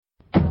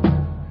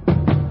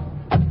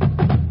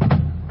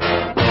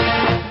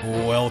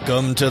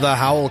Welcome to the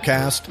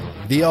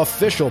Howlcast, the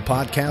official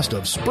podcast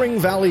of Spring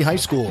Valley High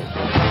School.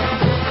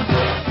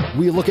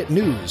 We look at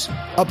news,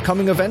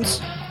 upcoming events,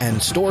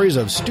 and stories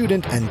of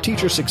student and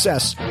teacher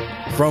success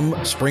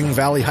from Spring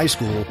Valley High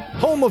School,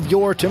 home of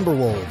your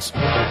Timberwolves.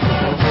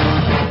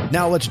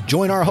 Now let's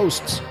join our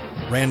hosts,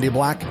 Randy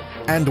Black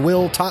and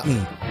Will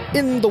Totten,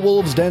 in the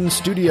Wolves Den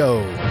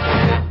studio.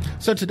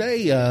 So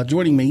today,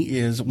 joining me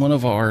is one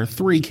of our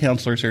three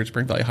counselors here at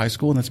Spring Valley High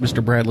School, and that's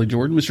Mr. Bradley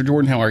Jordan. Mr.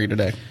 Jordan, how are you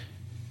today?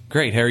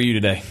 Great. How are you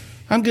today?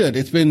 I'm good.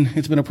 It's been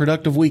a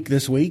productive week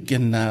this week,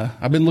 and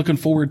I've been looking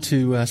forward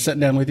to sitting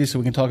down with you so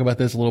we can talk about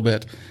this a little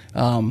bit.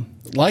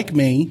 Like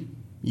me,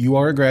 you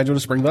are a graduate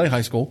of Spring Valley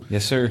High School.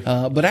 Yes, sir.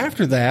 But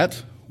after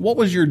that, what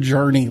was your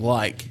journey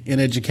like in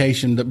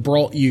education that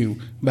brought you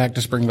back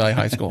to Spring Valley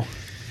High School?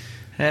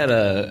 Had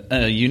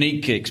a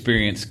unique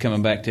experience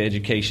coming back to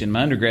education.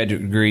 My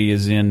undergraduate degree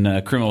is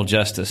in criminal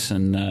justice,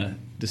 and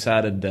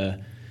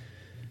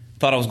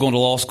thought I was going to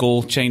law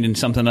school, changing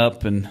something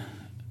up, and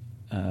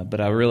but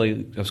I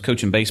was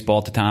coaching baseball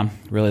at the time.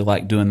 Really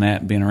liked doing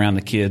that, being around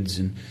the kids,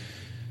 and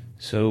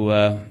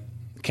so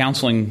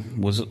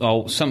counseling was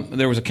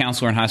there was a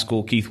counselor in high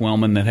school, Keith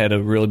Wellman, that had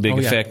a really big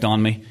effect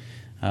on me.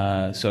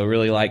 So I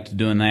really liked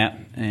doing that,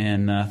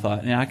 and I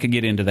thought I could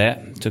get into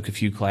that. Took a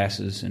few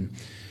classes, and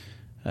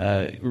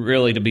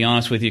really, to be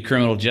honest with you,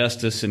 criminal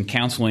justice and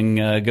counseling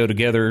go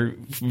together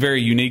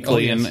very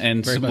uniquely,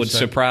 and would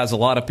surprise a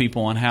lot of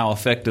people on how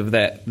effective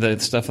the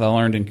stuff that I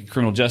learned in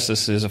criminal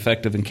justice is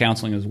effective in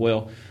counseling as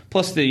well.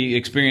 Plus the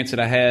experience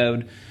that I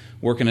had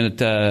working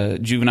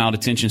at juvenile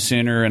detention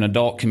center and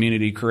adult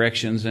community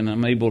corrections, and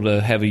I'm able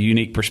to have a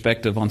unique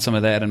perspective on some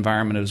of that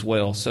environment as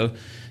well. So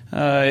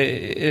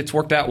it's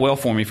worked out well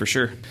for me for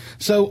sure.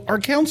 So our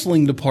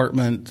counseling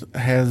department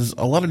has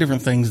a lot of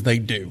different things they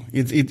do.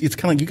 It's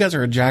kind of, you guys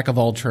are a jack of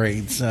all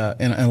trades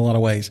in a lot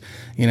of ways.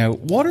 You know,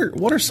 what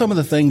are some of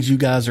the things you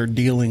guys are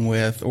dealing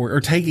with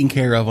or taking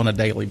care of on a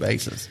daily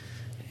basis?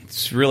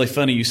 It's really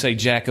funny you say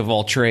jack of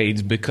all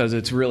trades, because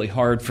it's really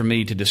hard for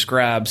me to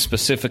describe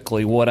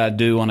specifically what I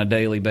do on a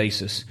daily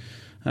basis.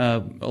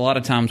 A lot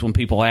of times when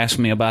people ask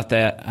me about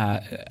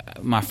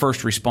that, my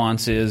first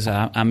response is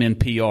I'm in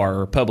PR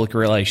or public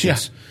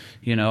relations. Yeah.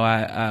 You know,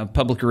 I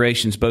public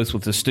relations both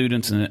with the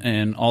students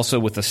and also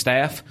with the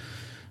staff,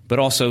 but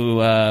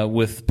also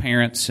with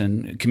parents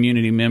and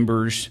community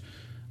members,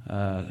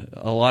 a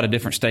lot of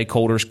different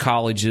stakeholders,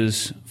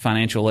 colleges,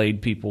 financial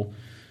aid people.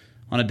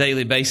 On a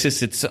daily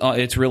basis,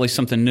 it's really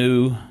something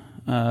new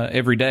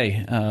every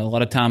day. A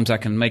lot of times I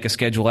can make a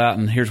schedule out,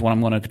 and here's what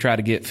I'm going to try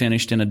to get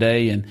finished in a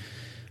day,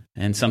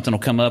 and something will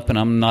come up and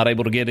I'm not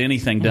able to get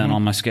anything done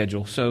on my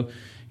schedule. So,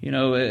 you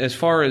know, as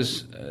far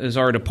as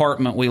our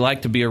department, we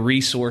like to be a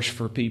resource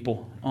for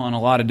people on a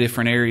lot of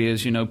different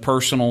areas, you know,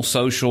 personal,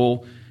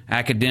 social,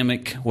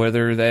 academic,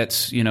 whether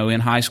that's, you know, in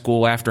high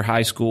school, after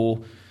high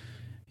school.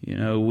 You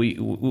know,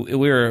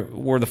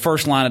 we're the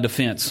first line of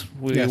defense.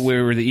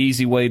 We're the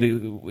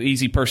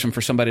easy person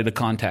for somebody to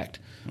contact.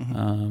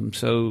 Mm-hmm.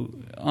 So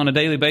on a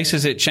daily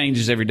basis, it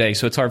changes every day.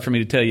 So it's hard for me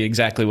to tell you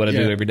exactly what I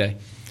do every day.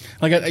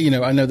 Like,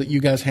 I know that you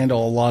guys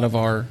handle a lot of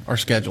our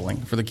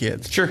scheduling for the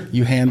kids. Sure.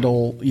 You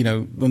handle, you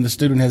know, when the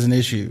student has an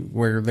issue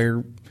where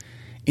they're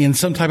in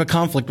some type of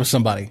conflict with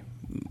somebody,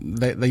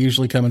 they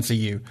usually come and see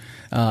you.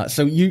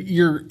 So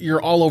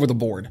you're all over the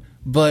board.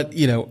 But,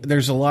 you know,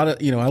 there's a lot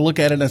of, you know, I look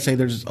at it and I say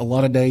there's a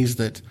lot of days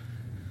that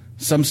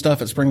some stuff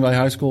at Spring Valley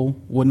High School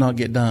would not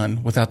get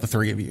done without the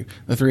three of you.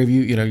 The three of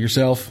you, you know,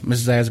 yourself,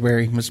 Mrs.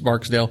 Asbury, Mrs.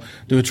 Barksdale,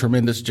 do a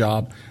tremendous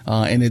job.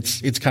 And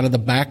it's kind of the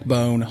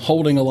backbone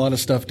holding a lot of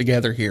stuff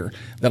together here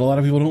that a lot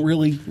of people don't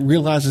really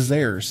realize is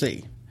there or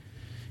see.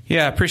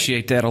 Yeah, I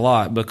appreciate that a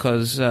lot,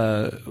 because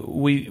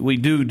we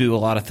do a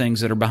lot of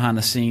things that are behind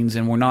the scenes,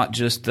 and we're not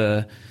just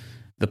the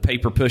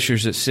paper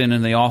pushers that sit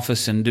in the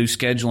office and do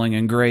scheduling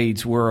and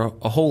grades. We're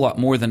a whole lot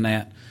more than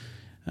that.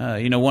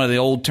 You know, one of the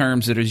old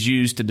terms that is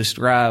used to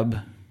describe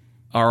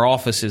our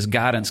office is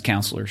guidance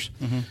counselors.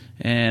 Mm-hmm.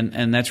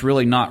 And that's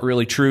really not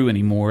really true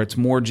anymore. It's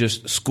more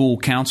just school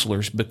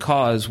counselors,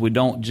 because we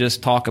don't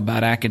just talk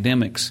about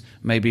academics.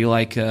 Maybe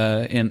like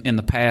in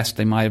the past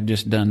they might have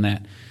just done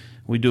that.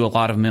 We do a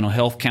lot of mental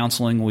health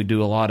counseling. We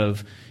do a lot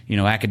of, you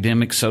know,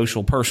 academic,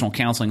 social, personal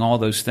counseling, all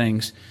those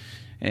things.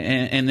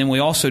 And then we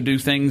also do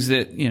things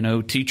that, you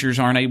know, teachers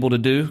aren't able to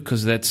do,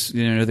 because that's,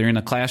 you know, they're in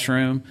the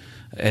classroom.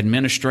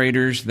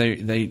 Administrators,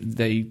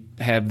 they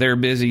have their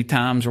busy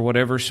times or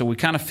whatever, so we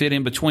kind of fit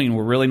in between.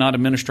 We're really not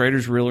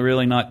administrators,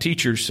 really not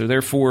teachers, so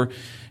therefore,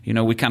 you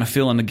know, we kind of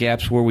fill in the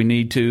gaps where we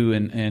need to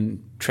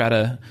and try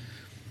to,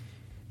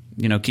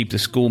 you know, keep the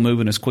school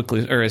moving as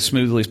quickly or as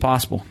smoothly as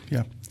possible.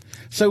 Yeah.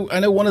 So I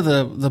know one of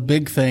the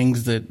big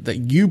things that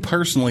you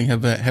personally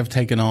have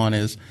taken on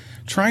is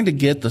trying to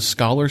get the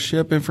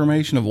scholarship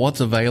information of what's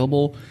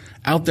available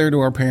out there to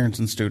our parents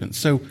and students.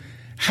 So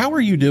how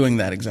are you doing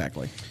that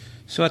exactly?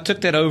 So I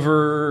took that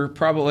over I've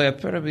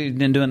probably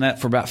been doing that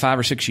for about 5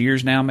 or 6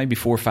 years now, maybe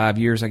 4 or 5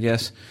 years, I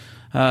guess.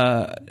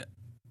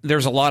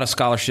 There's a lot of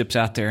scholarships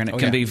out there, and it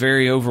can be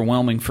very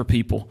overwhelming for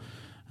people.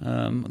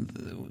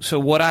 So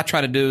what I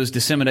try to do is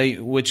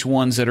disseminate which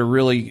ones that are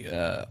really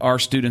our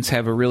students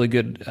have a really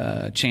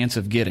good chance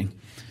of getting.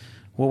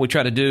 What we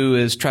try to do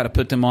is try to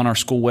put them on our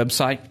school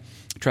website,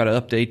 try to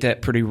update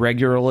that pretty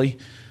regularly.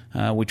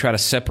 We try to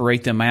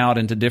separate them out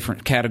into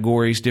different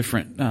categories,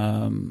 different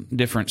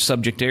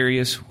subject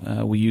areas.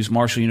 We use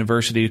Marshall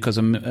University because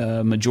a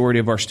majority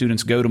of our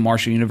students go to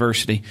Marshall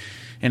University.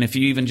 And if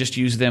you even just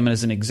use them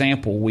as an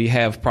example, we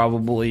have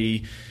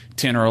probably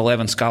 10 or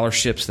 11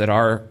 scholarships that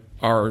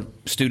our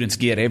students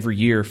get every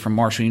year from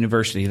Marshall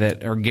University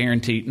that are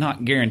guaranteed,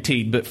 not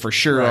guaranteed, but for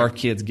sure our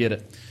kids get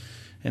it.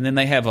 And then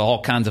they have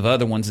all kinds of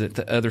other ones that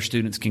the other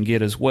students can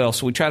get as well.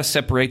 So we try to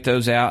separate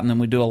those out, and then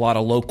we do a lot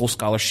of local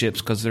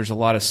scholarships because there's a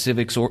lot of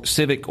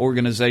civic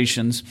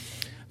organizations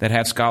that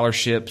have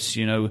scholarships,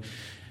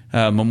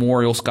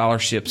 memorial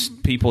scholarships,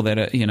 people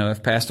that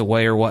have passed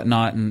away or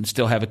whatnot and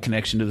still have a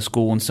connection to the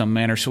school in some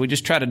manner. So we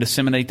just try to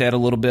disseminate that a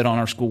little bit on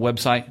our school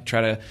website,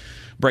 try to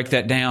break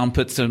that down,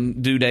 put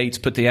some due dates,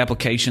 put the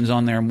applications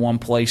on there in one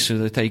place so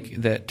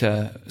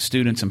that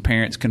students and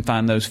parents can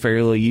find those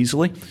fairly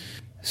easily.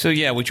 So,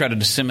 yeah, we try to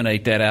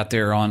disseminate that out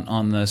there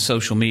on the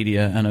social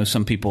media. I know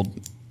some people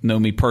know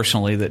me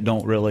personally that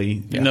don't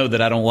really know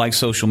that I don't like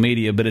social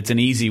media, but it's an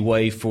easy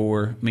way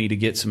for me to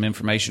get some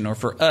information or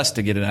for us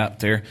to get it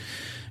out there.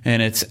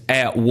 And it's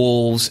at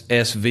Wolves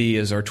SV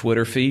is our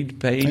Twitter feed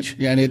page.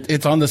 Yeah, and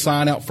it's on the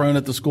sign out front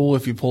at the school.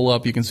 If you pull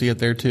up, you can see it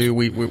there, too.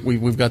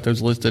 We've got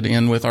those listed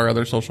in with our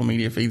other social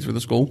media feeds for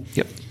the school.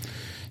 Yep.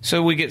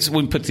 So we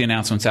put the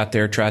announcements out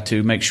there, try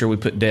to make sure we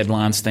put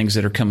deadlines, things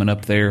that are coming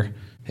up there,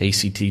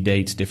 ACT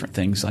dates, different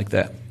things like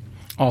that.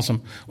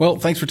 Awesome. Well,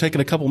 thanks for taking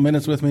a couple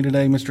minutes with me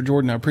today, Mr.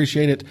 Jordan. I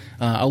appreciate it.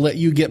 I'll let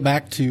you get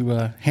back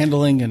to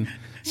handling and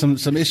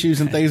some issues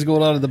and things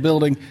going on in the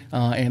building,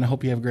 and I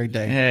hope you have a great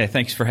day. Hey,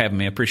 thanks for having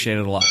me. I appreciate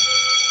it a lot.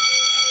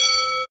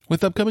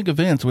 With upcoming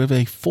events, we have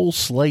a full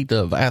slate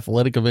of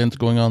athletic events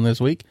going on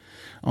this week.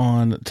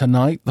 On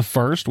tonight, the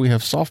 1st, we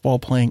have softball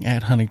playing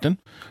at Huntington.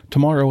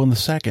 Tomorrow on the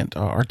 2nd,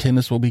 our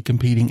tennis will be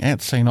competing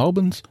at St.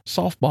 Albans,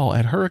 softball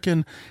at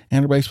Hurricane,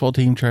 and our baseball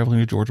team traveling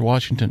to George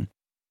Washington.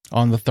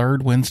 On the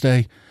 3rd,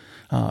 Wednesday,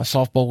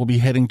 softball will be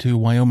heading to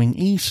Wyoming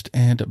East,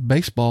 and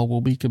baseball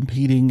will be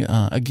competing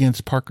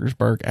against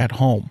Parkersburg at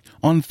home.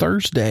 On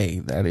Thursday,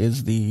 that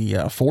is the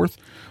 4th,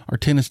 our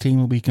tennis team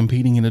will be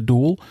competing in a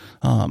dual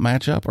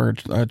matchup or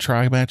a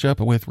tri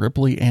matchup with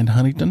Ripley and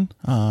Huntington.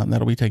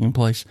 That'll be taking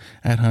place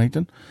at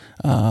Huntington.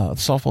 The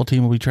softball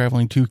team will be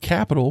traveling to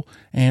Capital,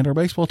 and our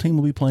baseball team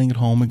will be playing at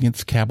home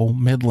against Cabell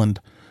Midland.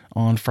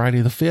 On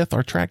Friday the 5th,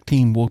 our track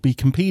team will be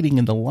competing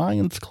in the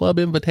Lions Club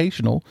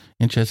Invitational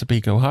in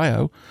Chesapeake,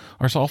 Ohio.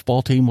 Our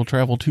softball team will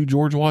travel to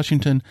George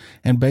Washington,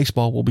 and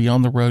baseball will be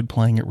on the road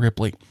playing at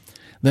Ripley.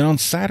 Then on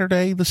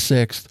Saturday the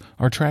 6th,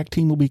 our track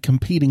team will be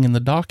competing in the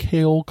Doc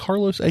Hale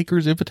Carlos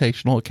Acres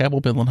Invitational at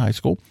Cabell Midland High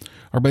School.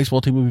 Our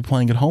baseball team will be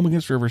playing at home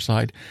against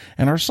Riverside,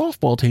 and our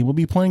softball team will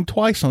be playing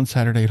twice on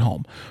Saturday at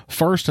home.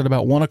 First at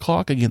about 1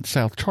 o'clock against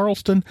South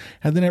Charleston,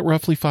 and then at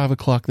roughly 5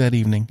 o'clock that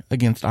evening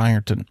against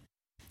Ironton.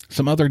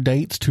 Some other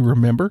dates to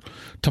remember.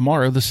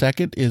 Tomorrow, the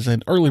 2nd, is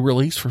an early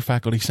release for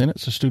Faculty Senate,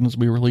 so students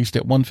will be released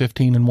at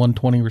 1:15 and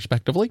 1:20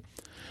 respectively.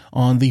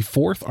 On the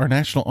 4th, our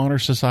National Honor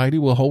Society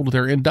will hold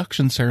their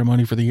induction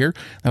ceremony for the year.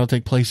 That'll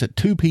take place at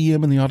 2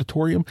 p.m. in the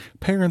auditorium.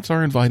 Parents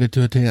are invited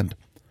to attend.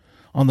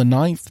 On the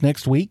 9th,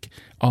 next week,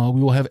 we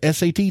will have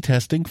SAT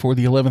testing for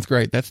the 11th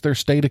grade. That's their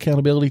state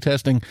accountability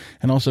testing,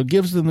 and also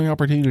gives them the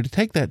opportunity to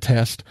take that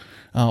test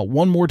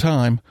one more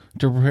time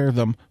to prepare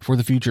them for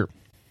the future.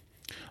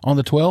 On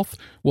the 12th,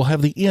 we'll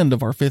have the end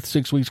of our 5th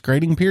 6 weeks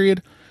grading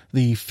period.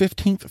 The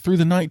 15th through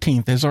the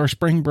 19th is our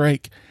spring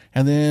break.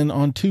 And then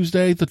on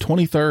Tuesday, the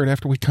 23rd,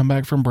 after we come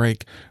back from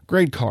break,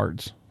 grade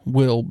cards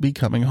will be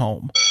coming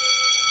home.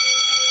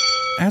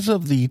 As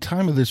of the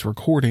time of this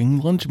recording,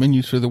 lunch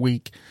menus for the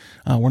week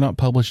were not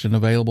published and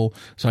available,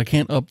 so I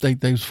can't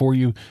update those for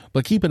you.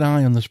 But keep an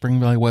eye on the Spring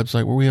Valley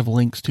website where we have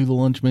links to the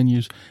lunch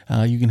menus.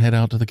 You can head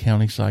out to the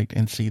county site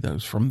and see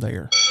those from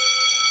there.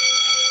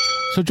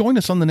 So join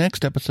us on the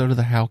next episode of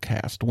the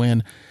Howcast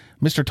when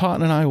Mr.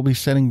 Totten and I will be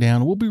sitting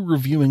down. We'll be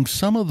reviewing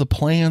some of the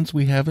plans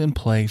we have in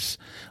place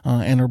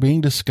and are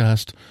being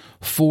discussed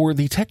for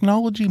the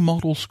Technology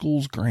Model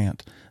Schools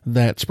grant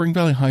that Spring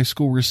Valley High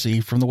School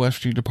received from the West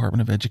Virginia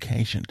Department of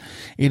Education.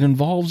 It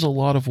involves a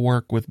lot of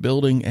work with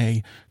building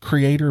a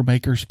creator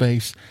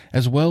makerspace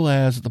as well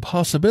as the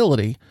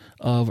possibility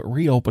of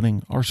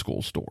reopening our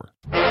school store.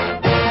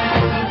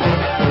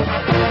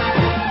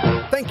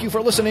 Thank you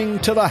for listening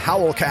to the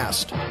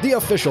Howlcast, the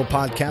official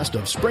podcast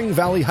of Spring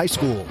Valley High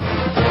School.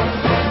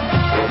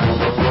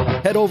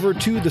 Head over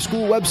to the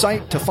school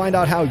website to find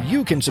out how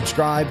you can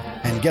subscribe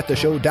and get the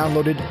show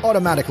downloaded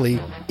automatically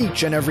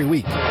each and every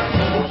week.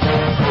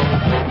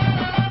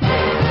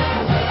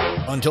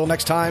 Until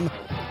next time,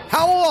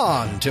 howl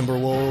on,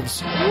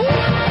 Timberwolves!